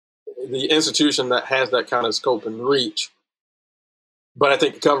institution that has that kind of scope and reach. But I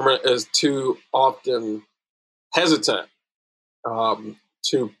think government is too often hesitant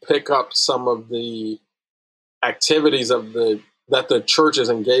to pick up some of the activities that the church is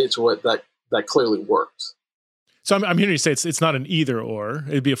engaged with that clearly works. So I'm hearing you say it's not an either or.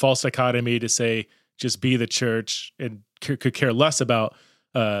 It'd be a false dichotomy to say just be the church and could care less about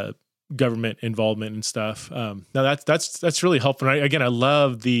government involvement and stuff. Now that's really helpful. And I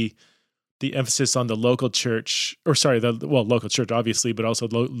love the emphasis on the local church, local church obviously, but also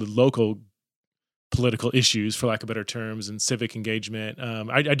the local political issues, for lack of better terms, and civic engagement.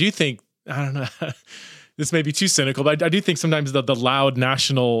 I do think, I don't know, this may be too cynical, but I do think sometimes the loud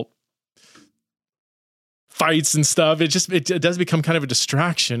national fights and stuff, it does become kind of a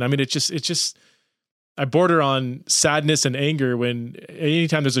distraction. I mean, it just I border on sadness and anger when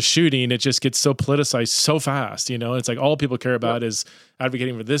anytime there's a shooting, it just gets so politicized so fast. It's like all people care about is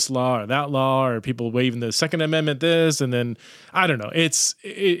advocating for this law or that law, or people waiving the Second Amendment, this, and then I don't know.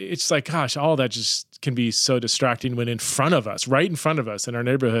 It's like, gosh, all that just can be so distracting when in front of us, right in front of us in our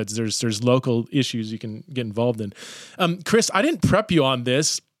neighborhoods, there's local issues you can get involved in. Chris, I didn't prep you on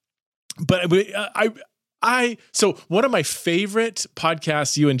this, but so one of my favorite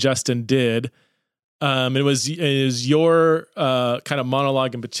podcasts you and Justin did, it was your kind of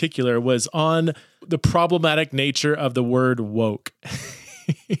monologue in particular, was on the problematic nature of the word woke.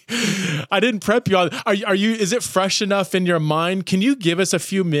 I didn't prep you on. Are you? Is it fresh enough in your mind? Can you give us a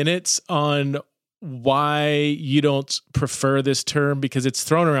few minutes on why you don't prefer this term, because it's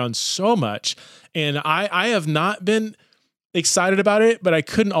thrown around so much, and I have not been excited about it, but I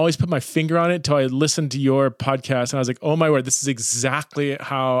couldn't always put my finger on it until I listened to your podcast and I was like, oh my word, this is exactly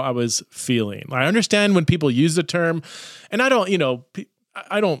how I was feeling. I understand when people use the term, and I don't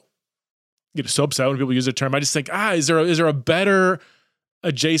get so upset when people use the term. I just think, is there a better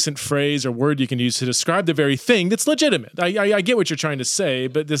adjacent phrase or word you can use to describe the very thing that's legitimate? I get what you're trying to say,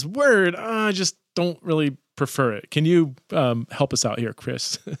 but this word, I just don't really prefer it. Can you help us out here,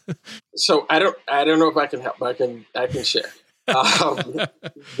 Chris? So I don't know if I can help, but I can share. I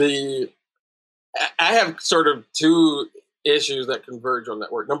have sort of two issues that converge on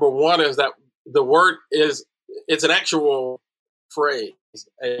that word. Number one is that the word it's an actual phrase,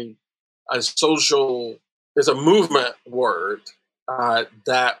 a social, is a movement word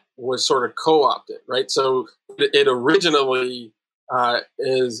that was sort of co-opted, right? So it originally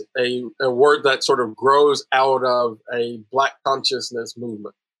is a word that sort of grows out of a Black consciousness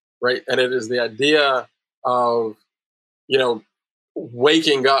movement, right? And it is the idea of,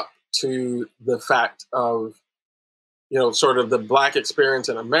 waking up to the fact of, sort of the Black experience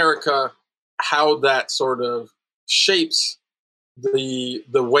in America, how that sort of shapes the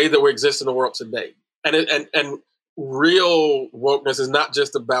way that we exist in the world today. And real wokeness is not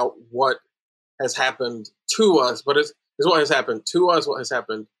just about what has happened to us, but it's what has happened to us, what has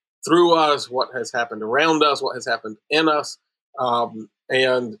happened through us, what has happened around us, what has happened in us,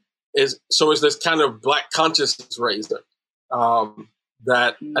 and is this kind of Black consciousness raising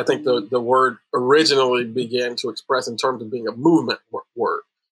that I think the word originally began to express in terms of being a movement word.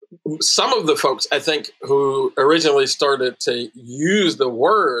 Some of the folks, I think, who originally started to use the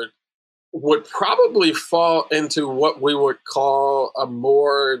word would probably fall into what we would call a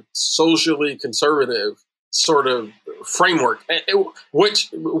more socially conservative sort of framework, which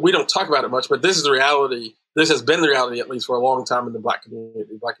we don't talk about it much, but this is the reality. This has been the reality, at least for a long time, in the Black community.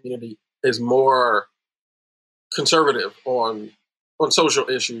 The Black community is more conservative on social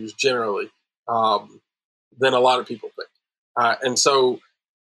issues generally than a lot of people think. And so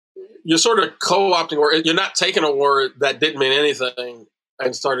you're sort of co-opting, or you're not taking a word that didn't mean anything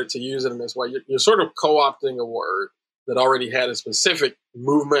and started to use it in this way. You're sort of co-opting a word that already had a specific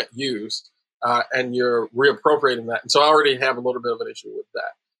movement use, and you're reappropriating that. And so I already have a little bit of an issue with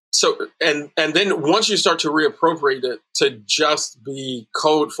that. So, and then once you start to reappropriate it to just be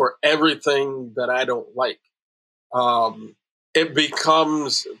code for everything that I don't like, it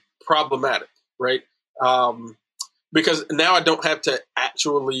becomes problematic, right? Because now I don't have to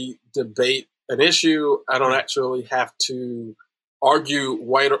actually debate an issue. I don't actually have to argue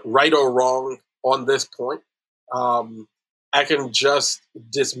right or wrong on this point. I can just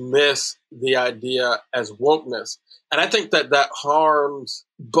dismiss the idea as wokeness. And I think that harms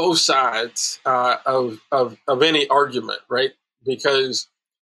both sides of any argument, right? Because,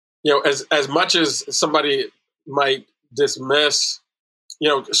 as much as somebody might dismiss,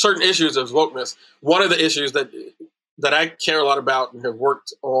 certain issues as wokeness, one of the issues that I care a lot about and have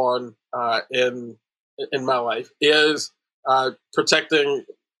worked on in my life is protecting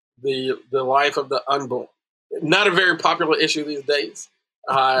the life of the unborn. Not a very popular issue these days,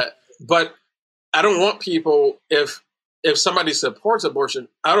 but I don't want people, if somebody supports abortion,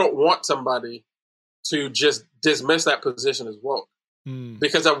 I don't want somebody to just dismiss that position as woke,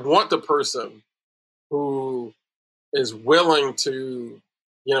 because I want the person who is willing to,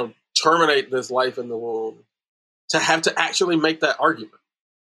 terminate this life in the womb to have to actually make that argument,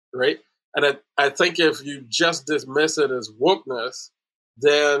 right? And I think if you just dismiss it as wokeness,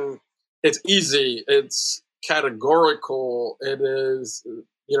 then it's easy, it's categorical, it is,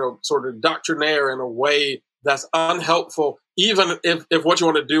 sort of doctrinaire in a way that's unhelpful, even if what you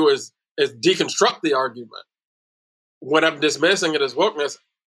want to do is deconstruct the argument. When I'm dismissing it as wokeness,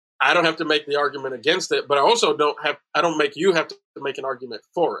 I don't have to make the argument against it, but I also I don't make you have to make an argument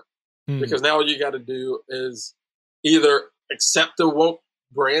for it. Because now all you got to do is either accept the woke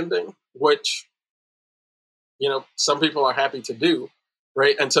branding, which some people are happy to do,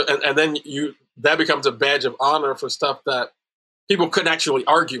 right? And so, and then that becomes a badge of honor for stuff that people couldn't actually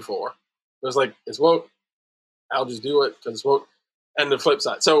argue for. It was like, it's woke, I'll just do it because it's woke. And the flip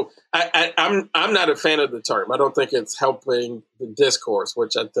side. So I'm not a fan of the term. I don't think it's helping the discourse,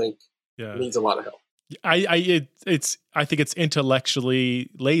 which I think needs a lot of help. I think it's intellectually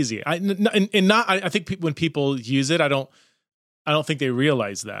lazy. I think when people use it, I don't think they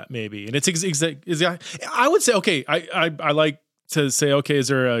realize that maybe. And it's I would say, okay, I like to say, okay, is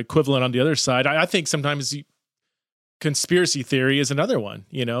there an equivalent on the other side? I think sometimes conspiracy theory is another one,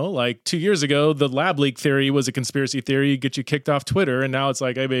 like 2 years ago, the lab leak theory was a conspiracy theory, get you kicked off Twitter. And now it's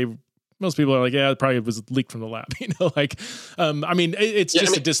like, most people are like, yeah, it probably was leaked from the lab,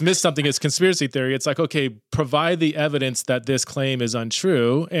 to dismiss something as conspiracy theory. It's like, okay, provide the evidence that this claim is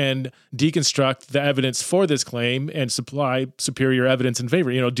untrue and deconstruct the evidence for this claim and supply superior evidence in favor,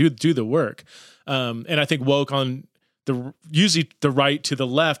 do the work. And I think woke on usually the right to the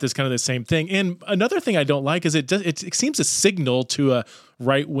left is kind of the same thing. And another thing I don't like is it seems to signal to a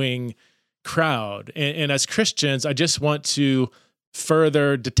right-wing crowd. And as Christians, I just want to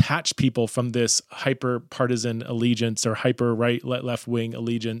further detach people from this hyper partisan allegiance or hyper right left wing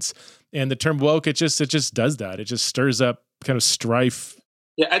allegiance. And the term woke, it just does that. It just stirs up kind of strife.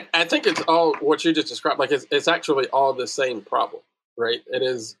 Yeah, I think it's all what you just described. Like it's actually all the same problem, right? It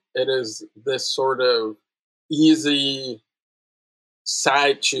is this sort of easy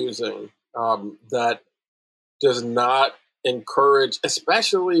side choosing that does not encourage,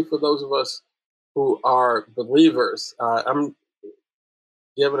 especially for those of us who are believers. I'm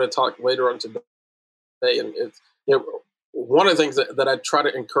giving a talk later on today, and it's one of the things that I try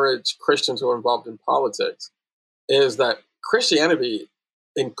to encourage Christians who are involved in politics is that Christianity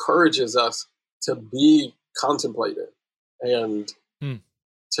encourages us to be contemplative and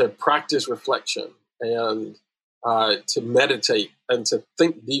to practice reflection and to meditate and to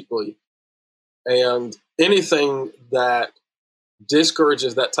think deeply. And anything that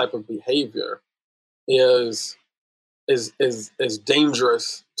discourages that type of behavior is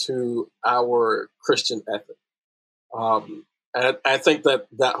dangerous to our Christian ethic. And I think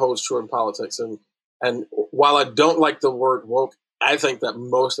that holds true in politics. And while I don't like the word woke, I think that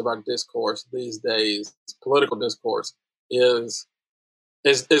most of our discourse these days, political discourse, is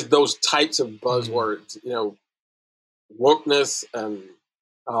those types of buzzwords, wokeness and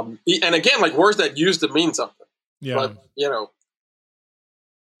again, like words that used to mean something. Yeah. But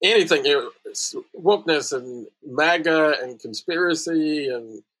anything, wokeness and MAGA and conspiracy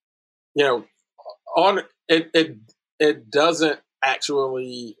and on it doesn't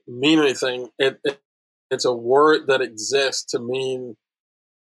actually mean anything. It's a word that exists to mean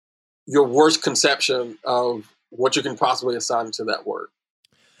your worst conception of what you can possibly assign to that word.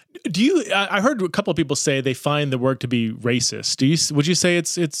 I heard a couple of people say they find the word to be racist. Would you say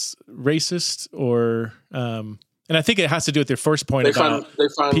it's racist or, and I think it has to do with your first point they find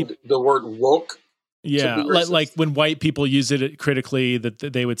the word woke. Yeah. Like when white people use it critically, that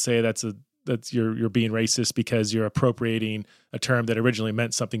they would say that's you're being racist because you're appropriating a term that originally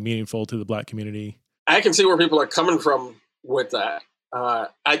meant something meaningful to the Black community. I can see where people are coming from with that.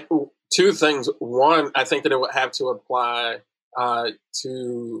 Two things. One, I think that it would have to apply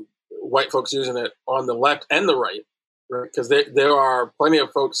to white folks using it on the left and the right, right? Because there are plenty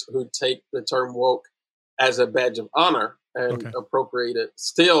of folks who take the term woke as a badge of honor and appropriate it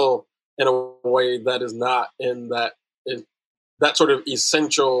still in a way that is not in that sort of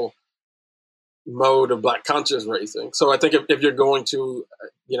essential mode of Black conscious racism. So I think if you're going to,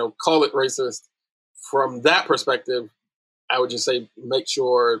 call it racist from that perspective, I would just say make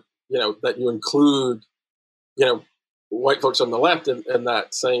sure, that you include, white folks on the left in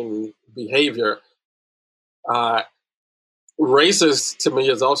that same behavior. Racist to me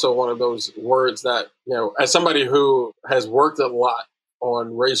is also one of those words that, as somebody who has worked a lot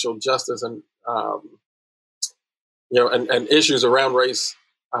on racial justice and, and issues around race,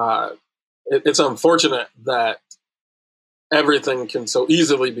 it's unfortunate that everything can so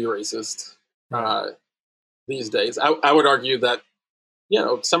easily be racist these days. I would argue that,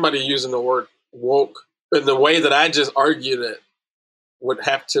 somebody using the word woke in the way that I just argued it would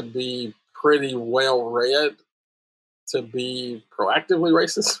have to be pretty well read to be proactively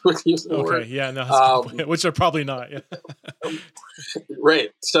racist with using the word. Yeah, no, that's a good point, which are probably not. Yeah.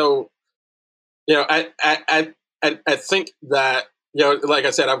 Right. So, I think that, like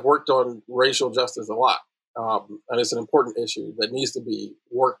I said, I've worked on racial justice a lot. And it's an important issue that needs to be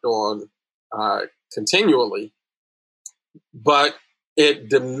worked on continually. But it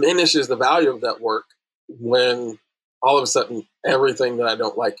diminishes the value of that work when all of a sudden everything that I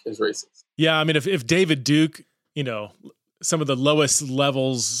don't like is racist. Yeah, I mean, if David Duke some of the lowest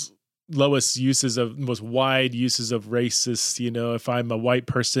uses of most wide uses of racist, if I'm a white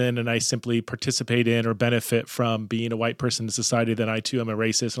person and I simply participate in or benefit from being a white person in society, then I too am a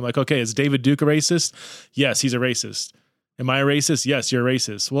racist. I'm like, okay, is David Duke a racist? Yes, he's a racist. Am I a racist? Yes, you're a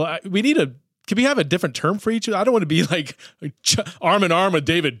racist. Well, can we have a different term for each other? I don't want to be like arm in arm with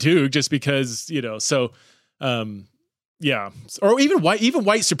David Duke just because, yeah. Or even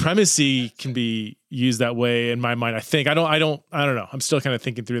white supremacy can be used that way in my mind. I think I don't know. I'm still kind of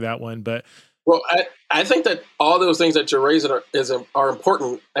thinking through that one, but well, I think that all those things that you're raising are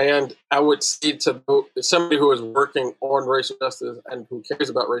important, and I would say to somebody who is working on racial justice and who cares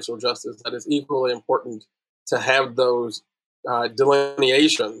about racial justice that it's equally important to have those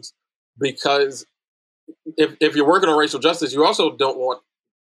delineations, because if you're working on racial justice, you also don't want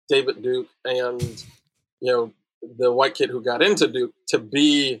David Duke and the white kid who got into Duke to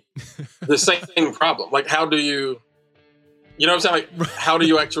be the same problem. Like, how do you know what I'm saying? Like, how do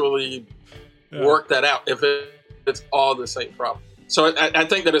you actually work that out if it's all the same problem? So I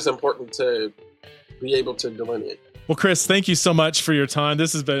think that it's important to be able to delineate. Well, Chris, thank you so much for your time.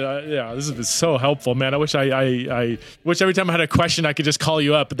 This has been so helpful, man. I wish I wish every time I had a question I could just call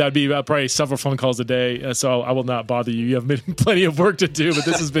you up, but that'd be probably several phone calls a day. So I will not bother you. You have plenty of work to do, but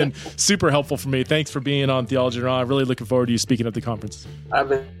this has been super helpful for me. Thanks for being on Theology Raw. I'm really looking forward to you speaking at the conference.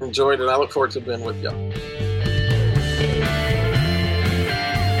 I've enjoyed it. I look forward to being with you.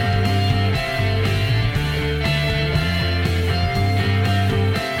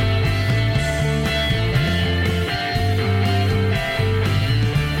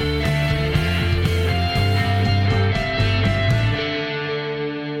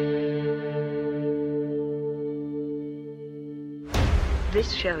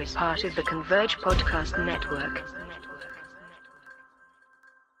 This show is part of the Converge Podcast Network.